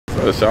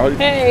Shawty.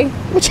 Hey.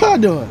 What y'all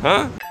doing?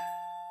 Huh?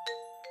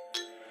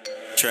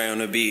 Try on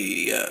the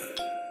beat, yeah.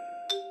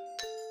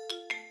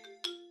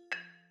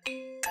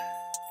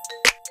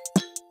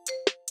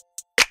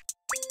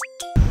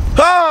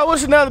 Oh,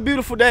 what's another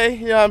beautiful day?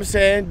 You know what I'm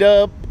saying?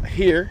 Dub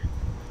here.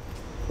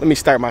 Let me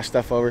start my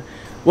stuff over.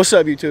 What's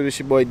up, YouTube? It's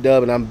your boy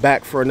Dub, and I'm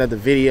back for another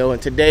video.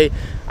 And today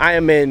I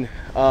am in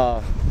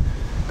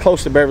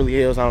close to Beverly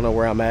Hills. I don't know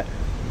where I'm at.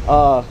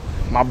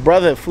 My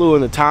brother flew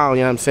into town.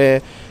 You know what I'm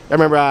saying? I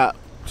remember I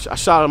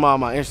shot him on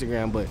my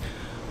Instagram, but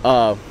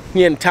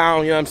he in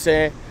town. You know what I'm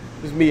saying?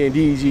 It's me and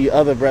DG,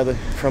 other brother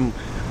from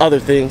other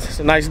things. It's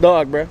a nice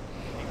dog, bro.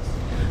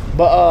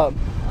 But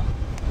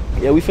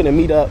yeah, we finna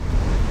meet up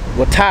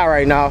with Ty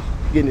right now,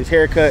 getting his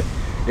haircut.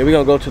 Then we're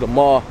gonna go to the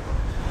mall.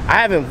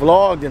 I haven't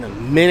vlogged in a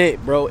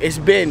minute, bro. It's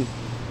been,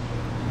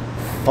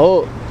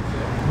 but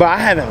I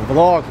haven't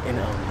vlogged in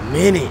a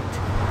minute.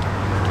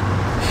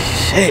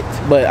 Shit.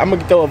 But I'm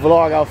gonna throw a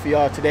vlog out for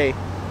y'all today.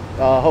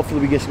 Hopefully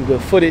we get some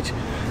good footage,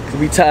 cause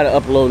we tired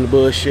of uploading the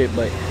bullshit.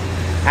 But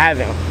I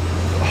haven't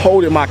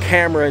holding my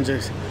camera and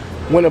just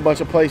went a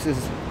bunch of places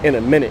in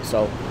a minute.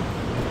 So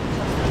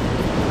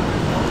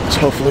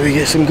hopefully we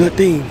get some good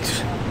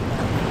things.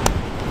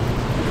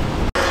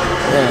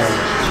 Yeah.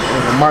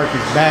 The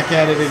market's back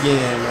at it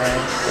again,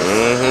 right?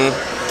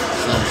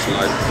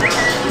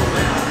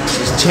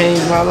 Just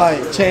changed my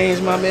life,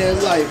 changed my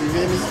man's life, you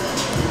feel me?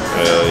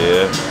 Hell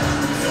yeah.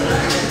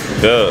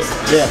 Dub.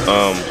 Yeah.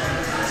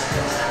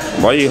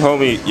 Why you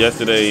homie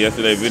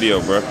yesterday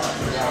video, bro?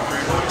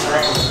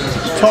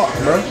 Talk,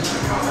 bro.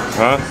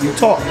 Huh? You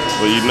talk.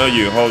 Well, you know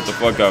you hold the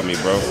fuck out of me,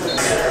 bro.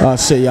 Oh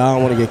shit, y'all, I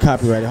don't want to get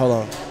copyrighted. Hold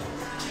on.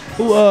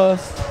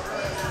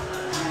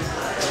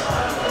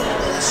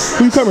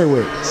 Who you come here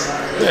with?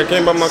 Yeah, I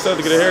came by myself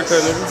to get a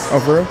haircut, nigga. Oh,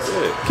 for real?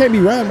 Yeah. Can't be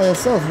riding by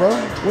yourself, bro.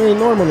 We ain't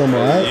normal no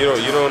more, alright? You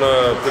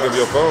don't pick up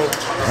your phone.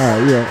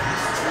 Alright, yeah.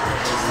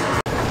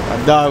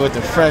 A dog with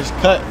the fresh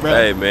cut, bro.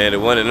 Hey man, the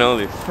one and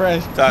only.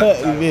 Fresh cut,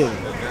 you get me?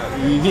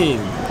 You get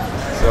me?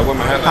 So what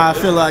How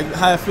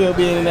I feel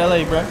being in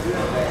LA, bro?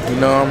 You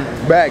know, I'm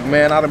back,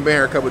 man. I done been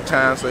here a couple of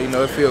times, so you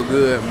know, it feel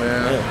good,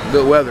 man. Yeah.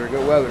 Good weather,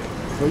 good weather.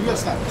 Bro, you gotta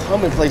stop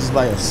coming places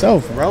by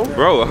yourself, bro.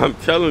 Bro, I'm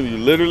telling you,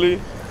 literally.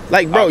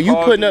 Like, bro, you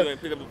putting up. You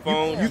ain't pick up the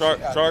phone.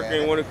 Shark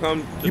ain't want to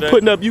come today. You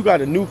putting up. You got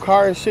a new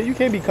car and shit. You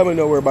can't be coming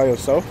nowhere by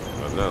yourself.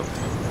 I know.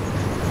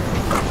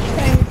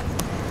 Hey.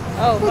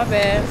 Oh, my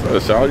bad.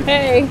 Shawty.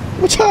 Hey.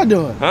 What y'all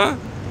doing? Huh?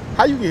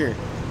 How you get here?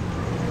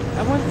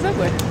 I went to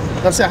Subway.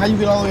 I'm saying, how you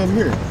get all the way over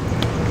here?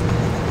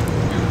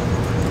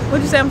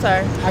 What'd you say? I'm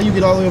sorry. How you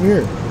get all the way over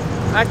here?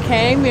 I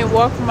came and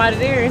walked from out of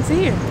there into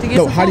here to get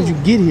No, some how food. did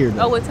you get here,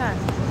 though? Oh, what time?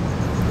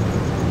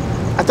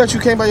 I thought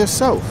you came by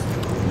yourself.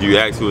 You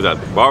asked who was at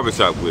the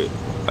barbershop with.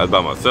 I was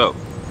by myself.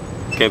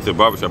 Came to the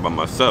barbershop by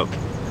myself.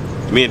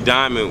 Me and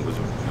Diamond was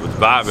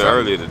vibing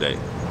earlier today.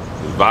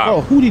 Was vibing.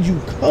 Oh, who did you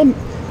come?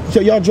 So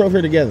y'all drove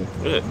here together?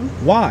 Yeah.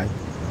 Why?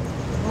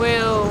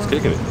 Well, Just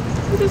kicking it.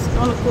 we just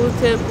on a cool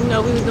tip. You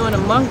know, we was doing a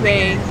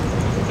mukbang,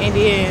 and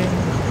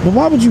then. But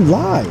why would you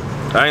lie?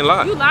 I ain't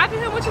lying. You lied to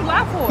him? What you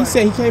lied for? He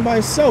said he came by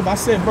himself. I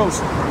said, bro,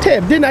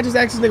 Ted, didn't I just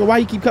ask this nigga why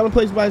you keep coming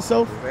places by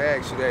yourself? I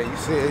asked you that. You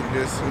said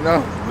just, you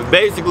know. But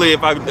basically,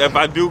 if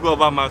I do go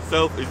by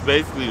myself, it's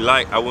basically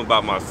like I went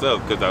by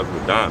myself because I was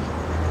with Diamond.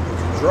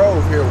 You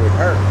drove here with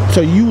her.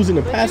 So you was in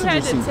the But passenger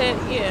you had seat.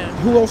 to yeah.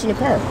 Who else in the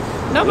car?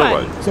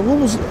 Nobody. So what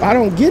was? I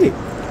don't get it.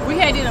 We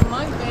had did a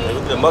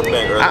mukbang. The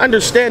mukbang earlier. I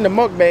understand the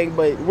mukbang,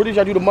 but where did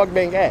y'all do the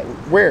mukbang at?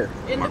 Where?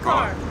 In the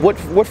car.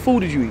 What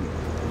food did you eat?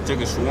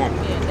 Chicken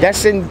shawarma. Yeah,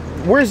 That's in.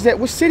 Where's that?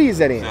 What city is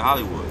that in? In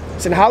Hollywood.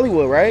 It's in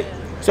Hollywood, right?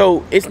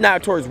 So it's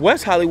not towards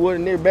West Hollywood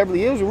and near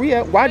Beverly Hills where we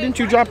at. Why didn't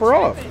you drop her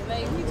off?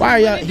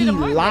 Why are y'all? He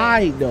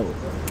lied though.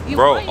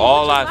 Bro,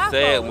 all I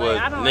said was,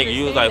 nigga,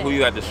 you was like, who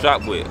you at the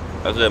shop with?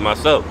 I said,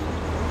 myself.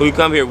 Who you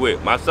come here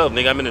with? Myself,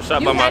 nigga, I'm in the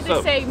shop by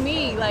myself. You had to say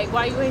me. Like,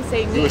 why you ain't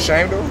say me? You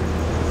ashamed of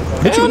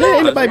her? But you no,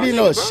 ain't nobody that's being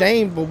my no nigga, bro.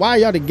 ashamed. But why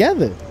y'all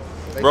together?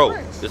 Bro,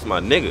 this my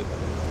nigga.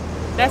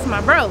 That's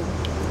my bro.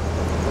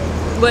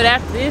 But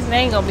after this, they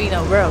ain't gonna be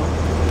no bro.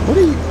 What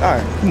are you? All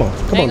right, come on,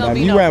 Ain't gonna Diamond.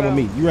 be You no ride bro. with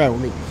me. You ride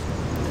with me.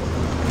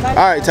 Like,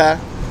 All right, Ty.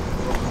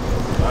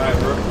 Alright,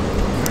 bro.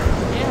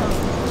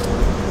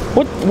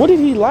 Yeah. What did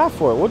he lie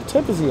for? What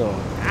tip is he on?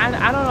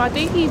 I don't know. I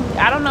think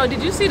I don't know.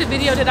 Did you see the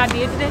video that I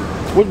did today?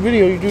 What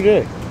video you do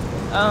today?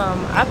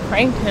 I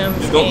pranked him.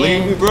 You gonna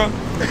leave me, bro?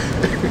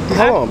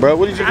 Hold on, bro.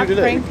 What did you do I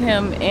today? pranked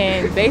him,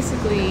 and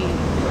basically,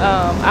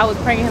 I was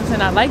pranking him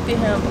saying I liked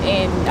him,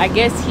 and I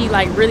guess he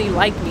like really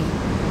liked me.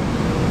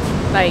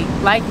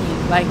 Like me.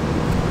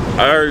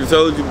 I already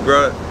told you,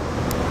 bro.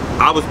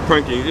 I was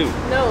pranking you.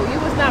 No, you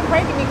was not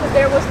pranking me because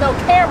there was no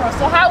camera.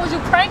 So how was you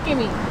pranking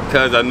me?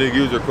 Because I knew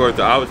you was recording,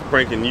 so I was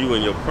pranking you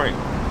in your prank.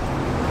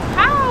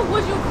 How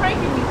was you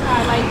pranking me,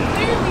 Ty? Like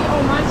clearly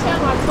on my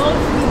channel, I told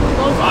you to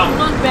go to a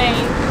mukbang.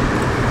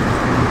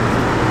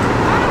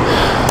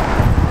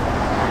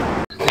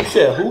 You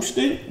said who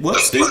stink? What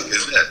stink? What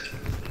is that?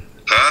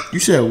 Huh? You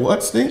said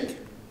what stink?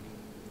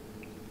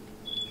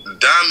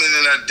 Diamond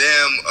in that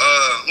damn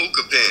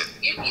hookah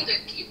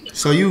pen.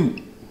 So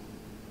you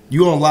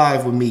You on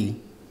live with me,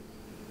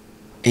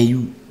 and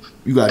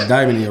you got a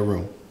diamond in your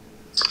room.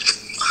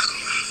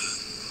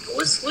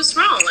 What's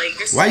wrong? Like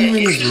this. Why you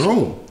in this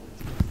room?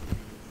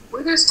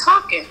 We're just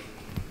talking.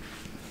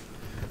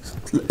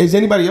 Is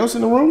anybody else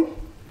in the room?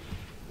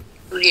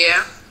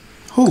 Yeah.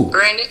 Who?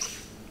 Brandon.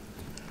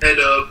 Hey,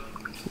 Dub.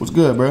 What's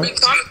good, bro? We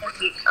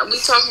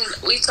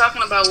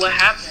talking about what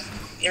happened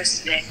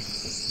yesterday,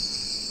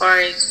 as far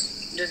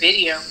as the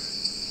video.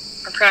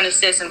 I'm trying to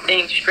set some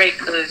things straight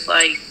because,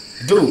 like,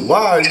 Dude,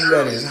 why are you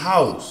at his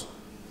house?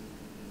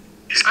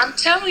 I'm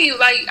telling you,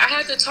 like, I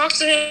had to talk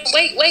to him.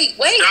 Wait.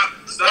 Stop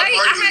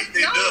arguing.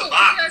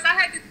 Because I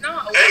had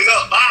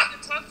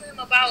to talk to him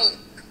about,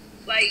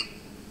 like,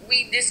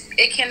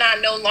 it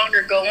cannot no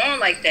longer go on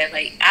like that.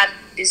 Like,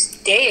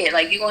 it's dead.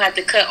 Like, you're gonna have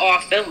to cut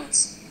off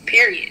feelings.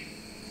 Period.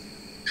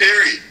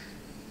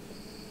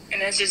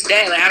 And that's just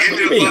that. Like, I don't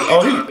What you mean?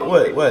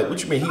 Oh,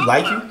 what you mean? He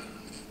like you?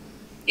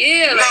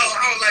 Yeah. No, Like,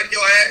 I don't like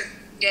your ass.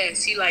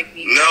 yes, he liked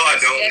me. No, I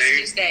don't, That's nigga.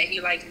 just that. He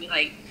liked me,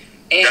 like,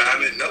 and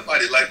Diamond,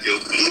 nobody like your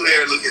blue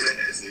hair looking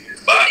ass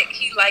nigga. Bye.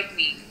 he liked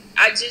me.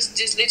 I just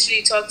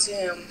literally talked to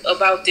him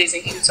about this,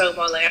 and he was talking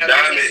about, like,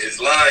 Diamond is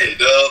lying,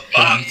 Dub.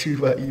 Bye. Too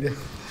about you there.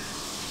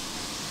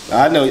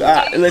 I know.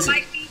 you Listen.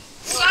 like me?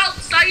 So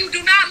you do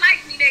not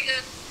like me,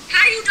 nigga.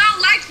 How you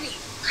don't like me?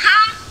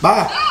 Huh?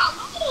 Bye.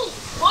 No,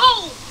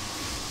 move.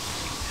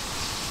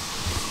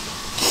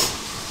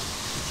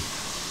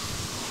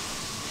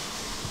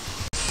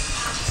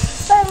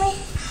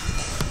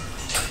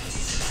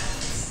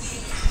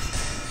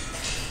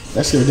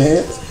 That's your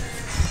dance?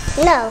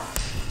 No.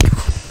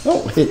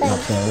 Don't hit my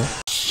camera.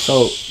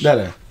 So,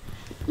 Dada,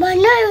 My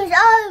name is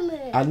Iron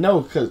Man. I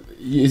know,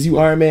 is you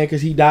Iron Man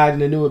because he died in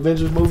the new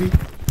Avengers movie?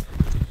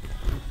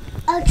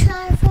 I'll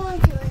transform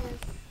to him.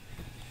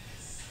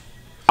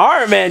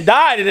 Iron Man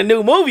died in the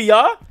new movie,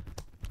 y'all.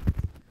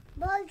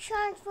 But I'll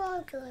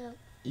transform to him.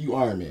 You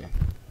Iron Man.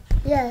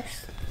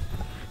 Yes.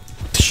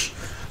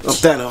 I'm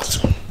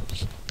Thanos.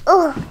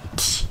 Oh.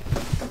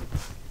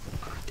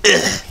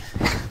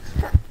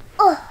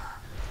 Oh.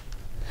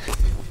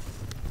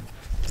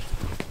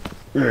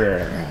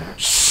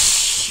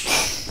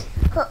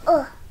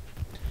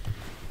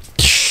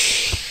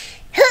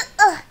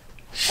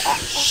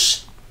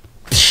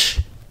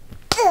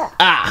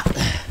 Ah.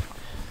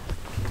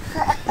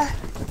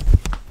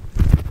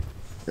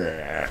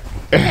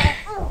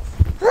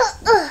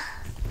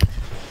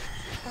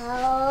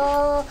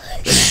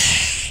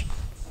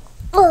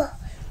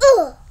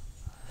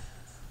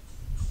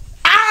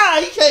 Ah,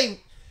 you can't.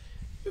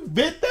 You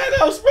bit that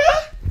else, bro.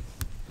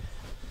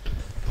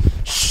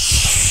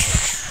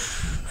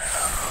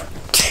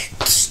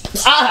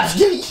 Ah,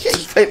 you can't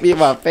hit me in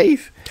my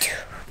face.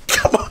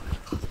 Come on.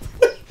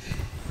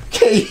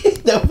 Can't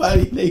hit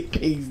nobody in their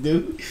face,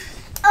 dude.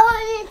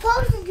 I ain't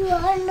supposed to do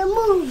it in the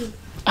movie.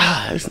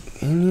 Ah,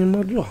 it's in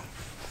my jaw.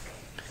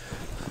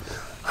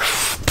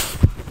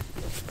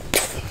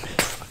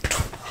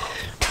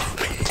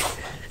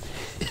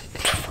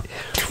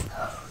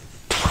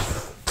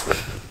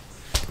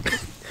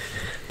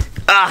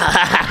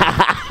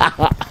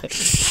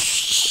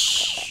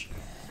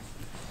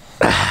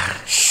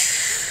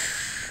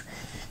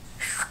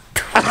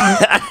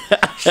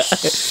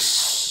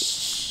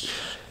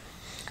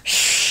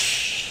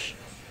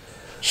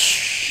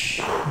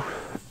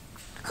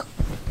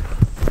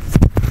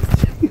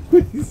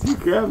 You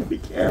grabbing the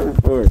camera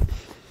for it?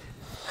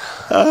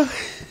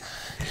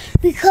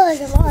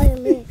 Because of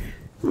Iron Man.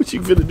 What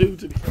you finna do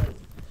to the camera?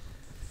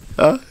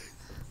 Huh?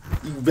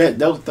 You bet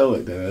don't throw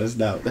it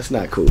though. That's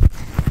not cool.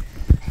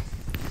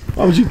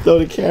 Why would you throw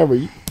the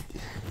camera?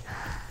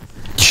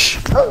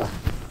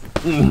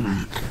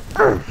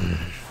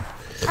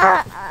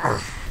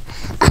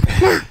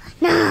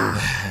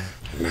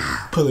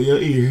 Pulling your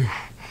ear.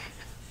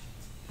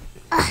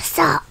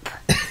 Stop.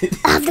 I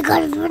have to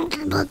go to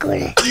the book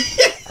with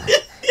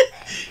it.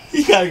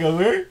 You gotta go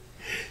where?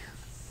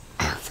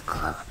 I have to go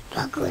to the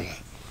book with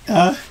it.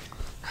 Huh?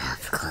 I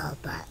have to call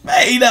back.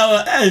 Man, you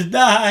know that's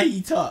not how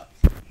you talk.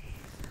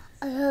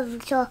 I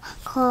have to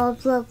call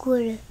back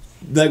with it.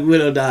 Black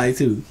Widow died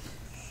too.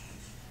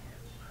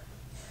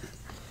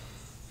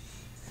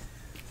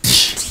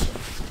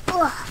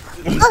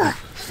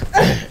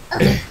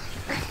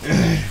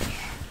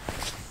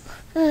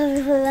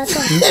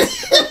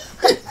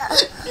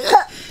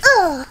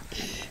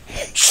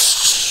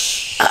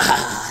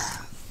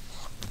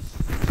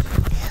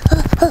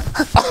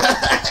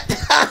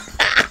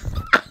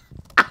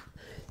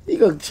 You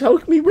gonna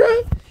choke me, bro?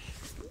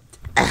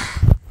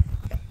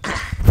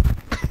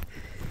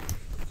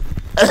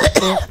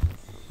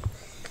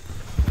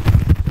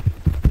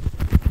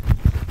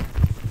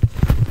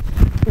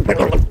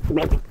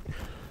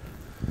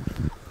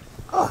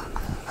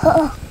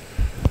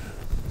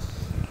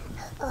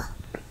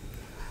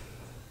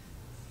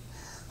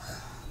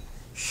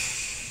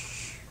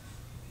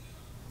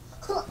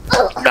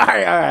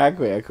 Alright, I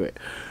quit.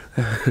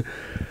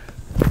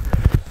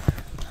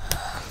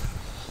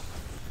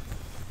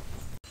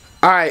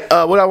 Alright,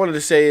 what I wanted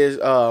to say is,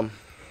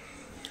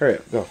 hurry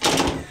up, go.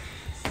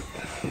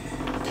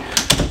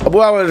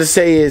 what I wanted to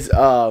say is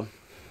about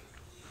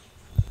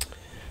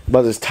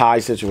this Ty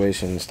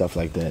situation and stuff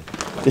like that.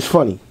 It's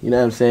funny, you know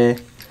what I'm saying?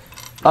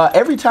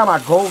 Every time I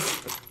go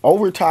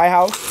over Ty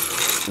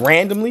house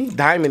randomly,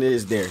 Diamond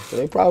is there. So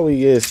they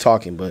probably is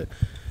talking, but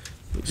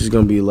it's just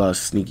gonna be a lot of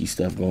sneaky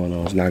stuff going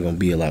on. It's not gonna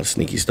be a lot of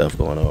sneaky stuff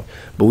going on.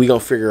 But we gonna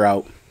figure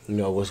out, you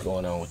know, what's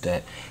going on with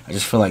that. I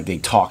just feel like they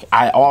talk.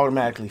 I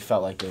automatically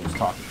felt like they was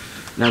talking.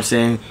 You know what I'm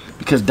saying?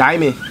 Because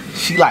Diamond,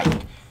 she like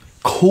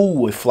cool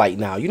with Flight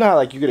now. You know how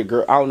like you get a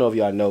girl, I don't know if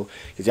y'all know,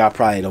 because y'all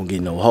probably don't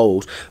get no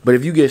hoes, but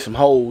if you get some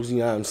hoes, you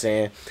know what I'm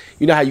saying,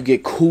 you know how you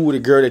get cool with a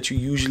girl that you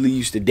usually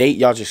used to date,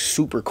 y'all just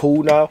super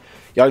cool now.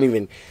 Y'all don't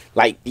even,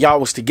 like, y'all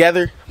was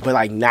together, but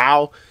like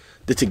now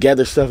the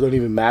together stuff don't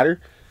even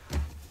matter.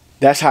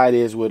 That's how it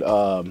is with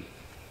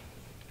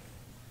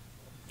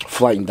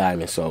Flight and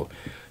Diamond. So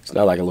it's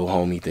not like a little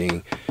homie thing, you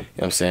know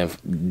what I'm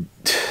saying?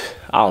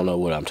 I don't know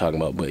what I'm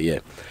talking about, but yeah,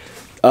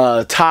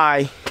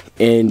 Ty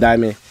and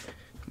Diamond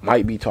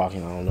might be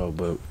talking, I don't know,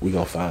 but we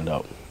gonna find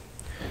out.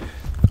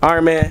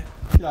 Alright, man.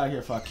 Get out of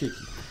here if I kick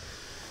you.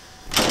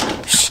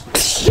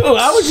 Dude,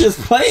 I was just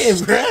playing,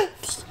 bruh.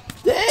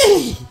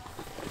 Dang.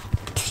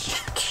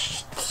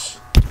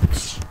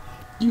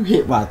 You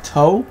hit my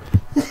toe.